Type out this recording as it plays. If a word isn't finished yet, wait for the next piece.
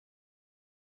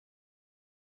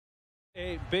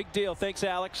A big deal. Thanks,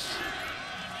 Alex.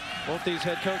 Both these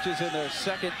head coaches in their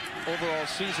second overall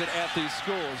season at these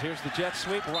schools. Here's the jet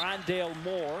sweep. Rondale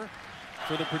Moore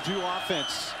for the Purdue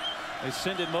offense. They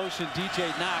send in motion DJ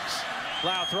Knox.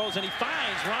 Blau throws and he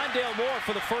finds Rondale Moore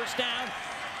for the first down.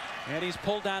 And he's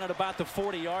pulled down at about the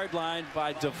 40-yard line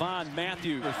by Devon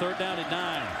Matthew. For third down and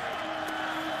 9.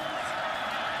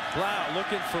 Blau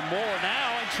looking for Moore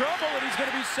now in trouble, and he's going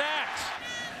to be sacked.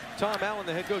 Tom Allen,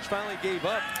 the head coach, finally gave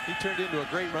up. He turned into a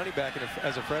great running back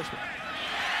as a freshman.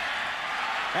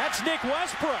 That's Nick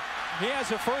Westbrook. He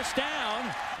has a first down.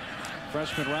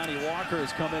 Freshman Ronnie Walker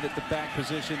has come in at the back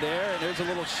position there, and there's a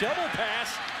little shovel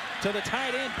pass to the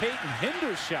tight end Peyton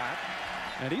Hendershot,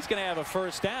 and he's going to have a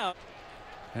first down.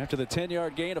 After the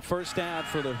 10-yard gain, a first down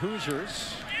for the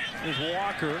Hoosiers. There's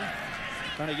Walker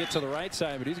trying to get to the right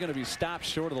side, but he's going to be stopped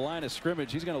short of the line of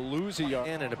scrimmage. He's going to lose a yard.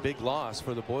 And a big loss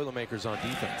for the Boilermakers on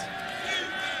defense.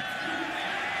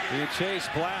 Being chased,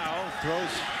 Blau throws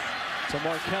to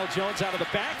Markel Jones out of the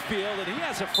backfield, and he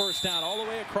has a first down all the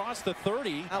way across the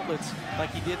 30. Outlets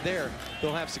like he did there,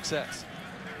 they'll have success.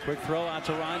 Quick throw out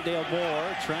to Rondale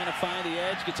Moore, trying to find the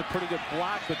edge, gets a pretty good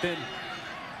block, but then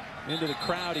into the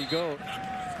crowd he goes.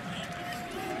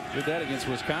 Did that against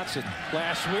Wisconsin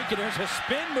last week, and there's a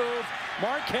spin move.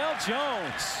 Markel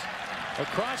Jones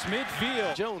across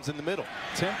midfield. Jones in the middle.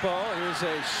 Tempo. Here's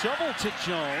a shovel to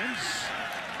Jones.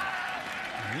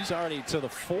 He's already to the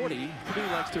 40. Purdue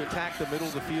likes to attack the middle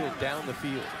of the field, down the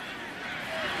field.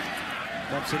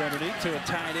 Dumps it underneath to a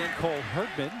tight end, Cole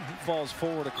Herdman. He falls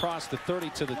forward across the 30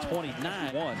 to the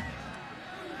 29.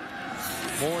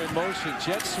 Moore in motion,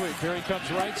 jet sweep. Here he comes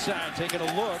right side, taking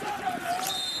a look.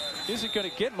 Isn't going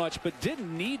to get much, but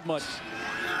didn't need much.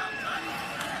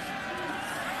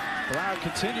 Blau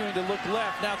continuing to look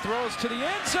left, now throws to the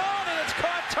end zone, and it's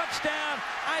caught. Touchdown,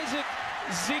 Isaac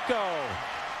Zico.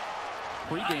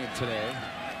 Pre-game today.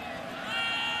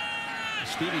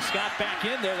 Stevie Scott back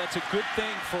in there. That's a good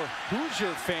thing for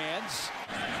Hoosier fans.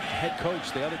 Head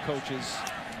coach, the other coaches,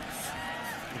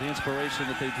 the inspiration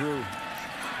that they drew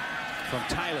from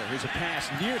Tyler. Here's a pass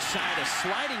near side, a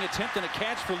sliding attempt and a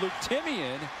catch for Luke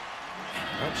Timian.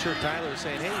 I'm sure Tyler is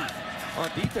saying, hey, on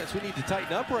defense, we need to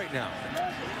tighten up right now.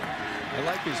 I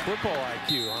like his football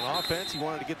IQ. On offense, he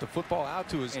wanted to get the football out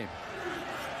to his game.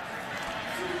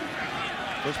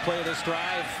 First play of this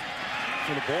drive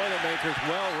for the Boilermakers.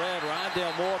 Well read.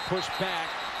 Rondale Moore pushed back.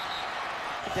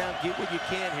 Down, get what you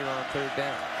can here on third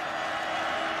down.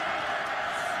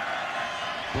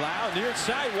 Blau near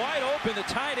side, wide open. The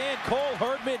tight end, Cole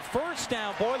Herdman. First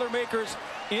down. Boilermakers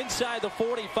inside the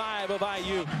 45 of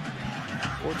IU.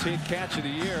 14th catch of the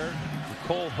year.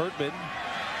 Cole Herdman.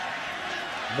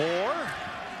 Moore.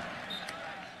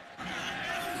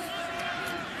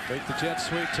 Take the jet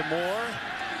sweep to Moore.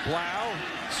 Blau,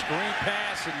 screen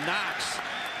pass, and Knox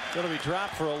going to be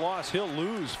dropped for a loss. He'll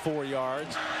lose 4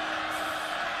 yards.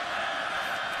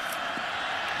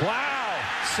 Blau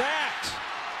sacked.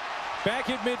 Back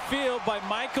in midfield by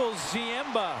Michael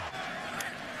Ziemba.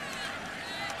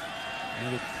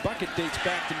 And the bucket dates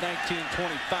back to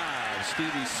 1925.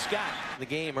 Stevie Scott. The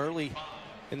game early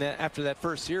in that, after that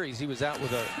first series, he was out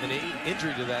with an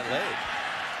injury to that leg.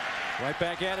 Right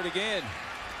back at it again.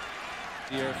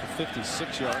 Here for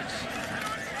 56 yards.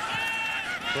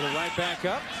 Put it right back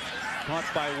up. Caught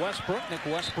by Westbrook. Nick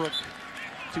Westbrook,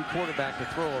 two quarterback to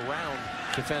throw around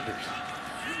defenders.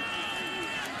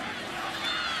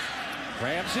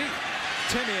 Ramsey,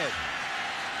 Timian.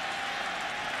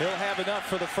 He'll have enough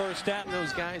for the first down.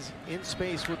 Those guys in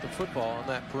space with the football on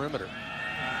that perimeter.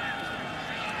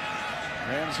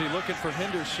 Ramsey looking for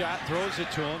Hendershot, throws it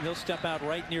to him. He'll step out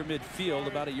right near midfield,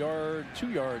 about a yard,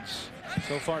 2 yards.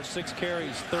 So far, 6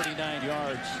 carries, 39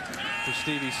 yards for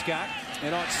Stevie Scott.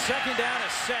 And on second down, a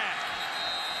sack.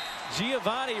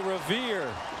 Giovanni Revere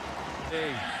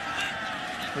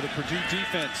for the Purdue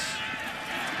defense.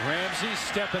 Ramsey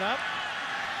stepping up.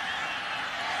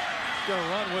 Going to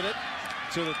run with it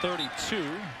to the 32.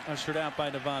 Ushered out by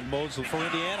Devon Mosley for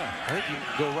Indiana. I think you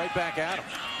can go right back at him.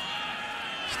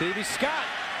 Stevie Scott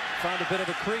found a bit of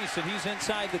a crease, and he's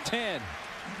inside the 10.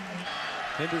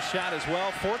 Hendershot as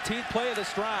well. 14th play of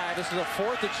this drive. This is a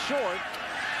 4th and short.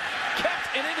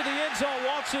 Kept and into the end zone.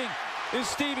 Waltzing is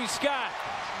Stevie Scott.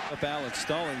 Up Alan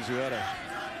Stallings, who had a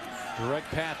direct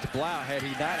path to Blau had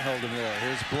he not held him there.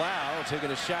 Here's Blau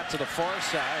taking a shot to the far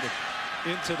side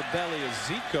and into the belly of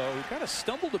Zico, who kind of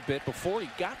stumbled a bit before he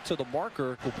got to the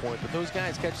marker. Point, but those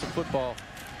guys catch the football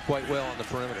quite well on the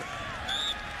perimeter.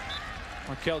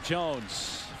 Markel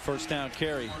Jones, first down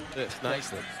carry.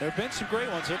 Nicely. There have been some great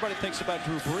ones. Everybody thinks about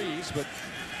Drew Brees, but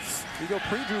you go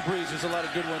pre-Drew Brees, there's a lot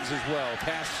of good ones as well.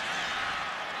 Pass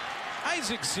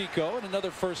Isaac Zico, and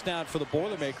another first down for the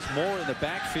Boilermakers. Moore in the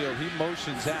backfield. He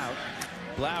motions out.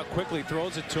 Blau quickly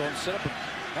throws it to him. Set up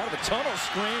out of a tunnel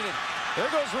screen, and there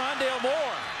goes Rondale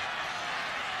Moore.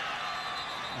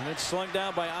 And it's slung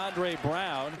down by Andre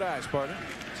Brown. Nice, partner.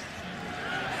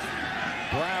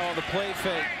 Brown on the play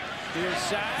fake. Near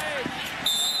side.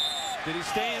 Did he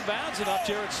stay in bounds enough?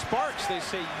 Jared Sparks, they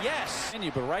say yes.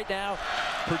 But right now,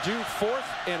 Purdue 4th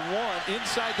and 1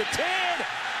 inside the 10.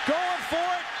 Going for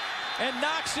it, and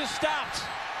Knox is stopped.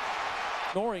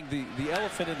 Ignoring the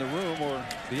elephant in the room, or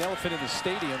the elephant in the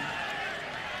stadium,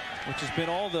 which has been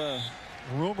all the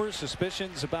rumors,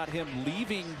 suspicions about him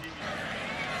leaving.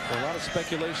 A lot of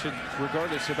speculation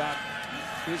regardless about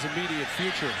his immediate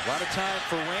future. A lot of time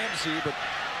for Ramsey, but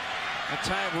the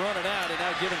time running out, and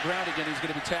now given ground again. He's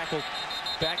going to be tackled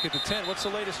back at the 10. What's the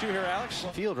latest you hear, Alex?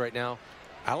 Field right now.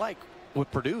 I like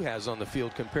what Purdue has on the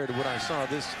field compared to what I saw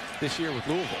this year with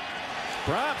Louisville.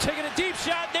 Brown taking a deep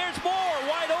shot. There's Moore.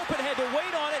 Wide open. Had to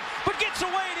wait on it, but gets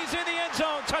away, and he's in the end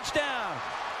zone. Touchdown.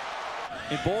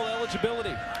 In bowl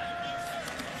eligibility.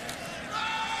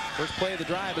 First play of the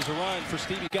drive is a run for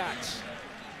Stevie Gotts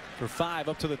for 5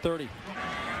 up to the 30.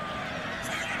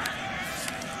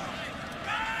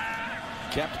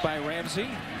 Kept by Ramsey.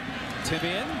 Tim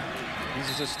in.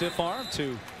 Uses a stiff arm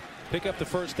to pick up the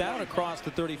first down across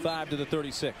the 35 to the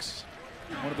 36.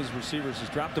 One of his receivers has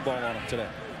dropped the ball on him today.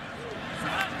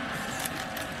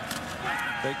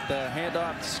 Take the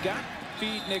handoff to Scott.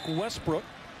 Feed Nick Westbrook.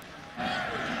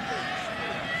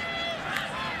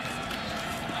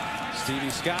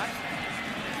 Stevie Scott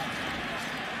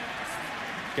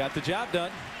got the job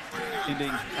done,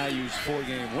 ending IU's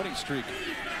 4-game winning streak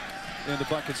in the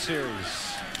bucket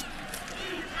series.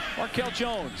 Markel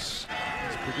Jones.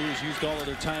 Purdue's used all of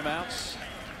their timeouts.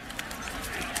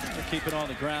 They're keeping on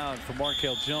the ground for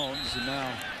Markel Jones, and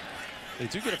now they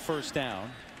do get a first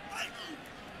down.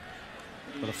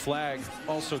 But a flag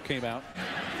also came out.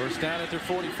 First down at their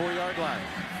 44-yard line.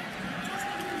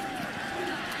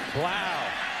 Blau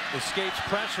escapes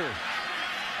pressure.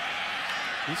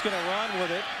 He's going to run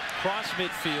with it cross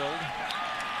midfield.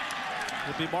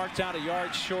 Will be marked out a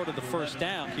yard short of the first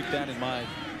down. Keep that in mind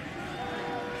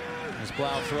as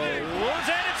Blau throws,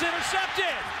 and it's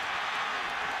intercepted.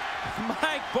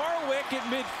 Mike Barwick at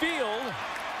midfield.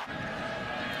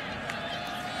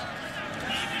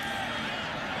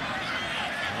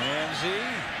 Ramsey,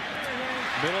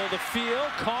 middle of the field,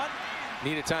 caught.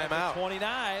 Need a timeout.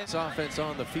 29. This offense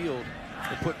on the field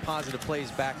to put positive plays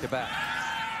back to back.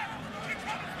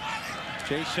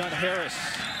 Jayshun Harris.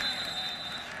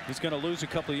 He's going to lose a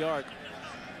couple of yards.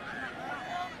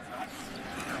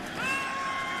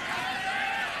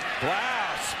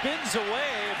 Blau spins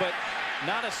away, but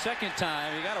not a second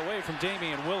time. He got away from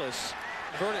Damian Willis.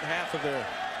 Converted half of their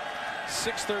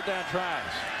 6 third-down tries.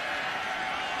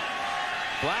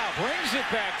 Blau brings it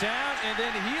back down, and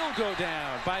then he'll go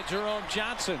down by Jerome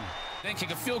Johnson. Then kick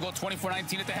a field goal,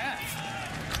 24-19 at the half.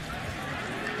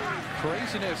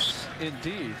 Craziness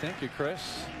indeed. Thank you,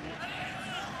 Chris.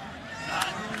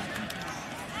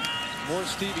 More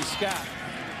Stevie Scott.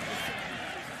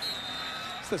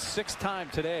 It's the 6th time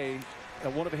today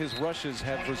that one of his rushes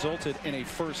have resulted in a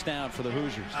first down for the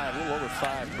Hoosiers. A little over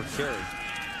 5 per carry.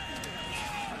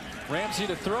 Ramsey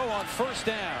to throw on first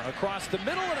down across the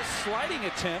middle and a sliding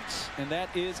attempt, and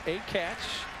that is a catch.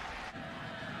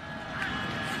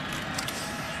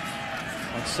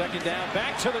 On second down,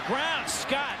 back to the ground.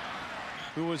 Scott,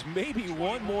 who was maybe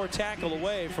one more tackle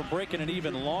away from breaking an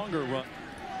even longer run.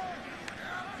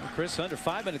 Chris, under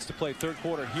 5 minutes to play third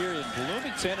quarter here in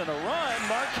Bloomington, and a run.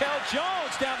 Markel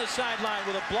Jones down the sideline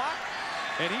with a block,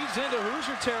 and he's into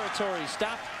Hoosier territory.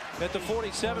 Stopped at the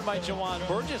 47 by Jawan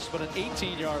Burgess, but an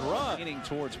 18-yard run. Leaning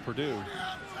towards Purdue.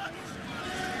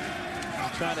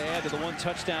 Trying to add to the 1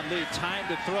 touchdown lead. Time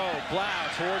to throw. Blau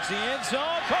towards the end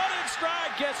zone. Caught in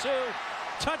stride. Guess who?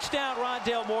 Touchdown,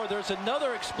 Rondale Moore. There's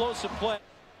another explosive play.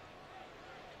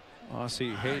 Oh,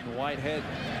 see Hayden Whitehead.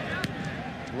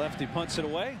 Lefty punts it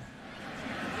away.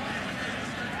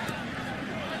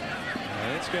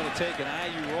 And it's going to take an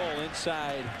IU roll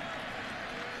inside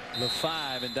the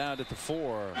 5 and down to the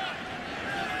 4.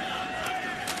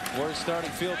 Worst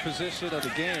starting field position of the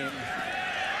game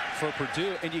for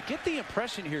Purdue. And you get the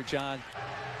impression here, John,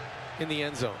 In the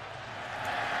end zone.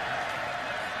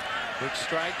 quick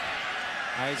strike.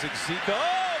 Isaac Zico.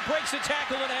 Oh, breaks the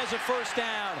tackle and has a first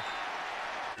down.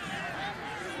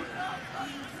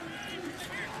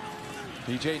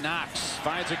 DJ Knox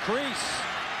finds a crease.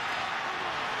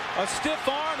 A stiff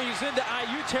arm. He's into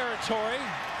IU territory.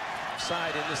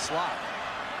 Side in the slot.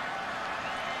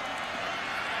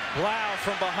 Blau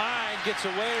from behind gets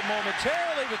away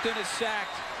momentarily, but then is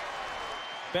sacked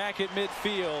back at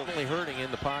midfield. Only hurting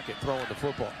in the pocket, throwing the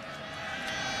football.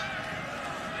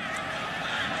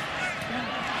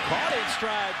 Caught in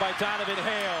stride by Donovan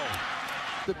Hale.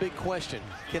 The big question,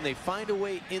 can they find a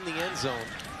way in the end zone?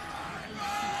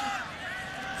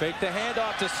 Fake the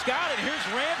handoff to Scott, and here's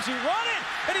Ramsey running,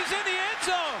 and he's in the end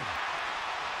zone.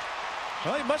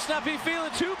 Well, he must not be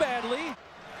feeling too badly.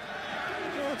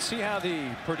 Well, let's see how the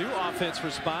Purdue offense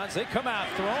responds. They come out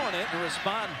throwing it and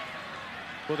respond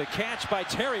with a catch by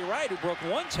Terry Wright, who broke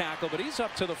one tackle, but he's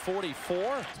up to the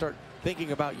 44. Start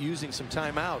thinking about using some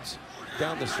timeouts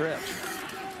down the stretch.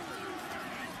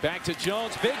 Back to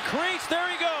Jones, big crease, there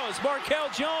he goes. Markel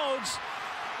Jones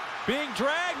being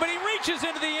dragged, but he reaches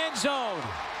into the end zone.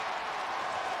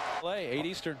 8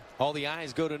 Eastern. All the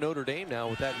eyes go to Notre Dame now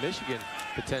with that Michigan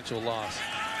potential loss.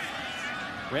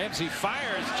 Ramsey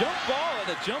fires, jump ball, and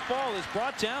the jump ball is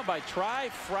brought down by Ty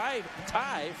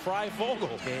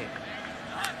Vogel. Game.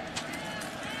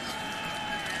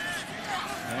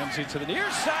 Ramsey to the near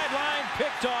sideline,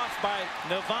 picked off by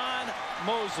Navon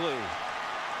Mosley.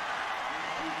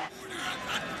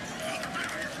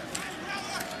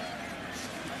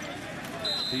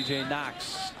 DJ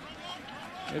Knox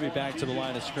maybe back to the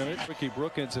line of scrimmage. Ricky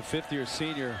Brookins, a fifth-year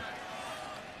senior,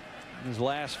 in his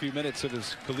last few minutes of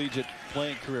his collegiate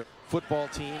playing career. Football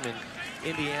team in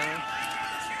Indiana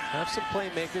have some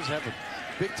playmakers, have a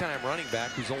big-time running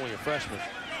back who's only a freshman.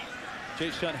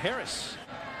 Jayshun Harris.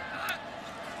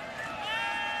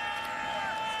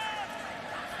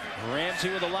 Ramsey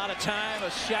with a lot of time,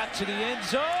 a shot to the end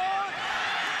zone.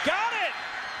 Got it!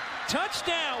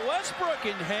 Touchdown, Westbrook,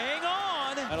 and hang on.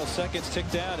 Final seconds tick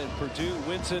down, and Purdue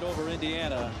wins it over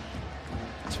Indiana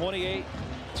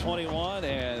 28-21,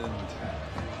 and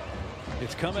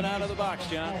it's coming out of the box,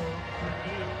 John.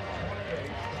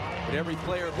 But every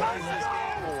player plays this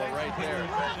game for right there.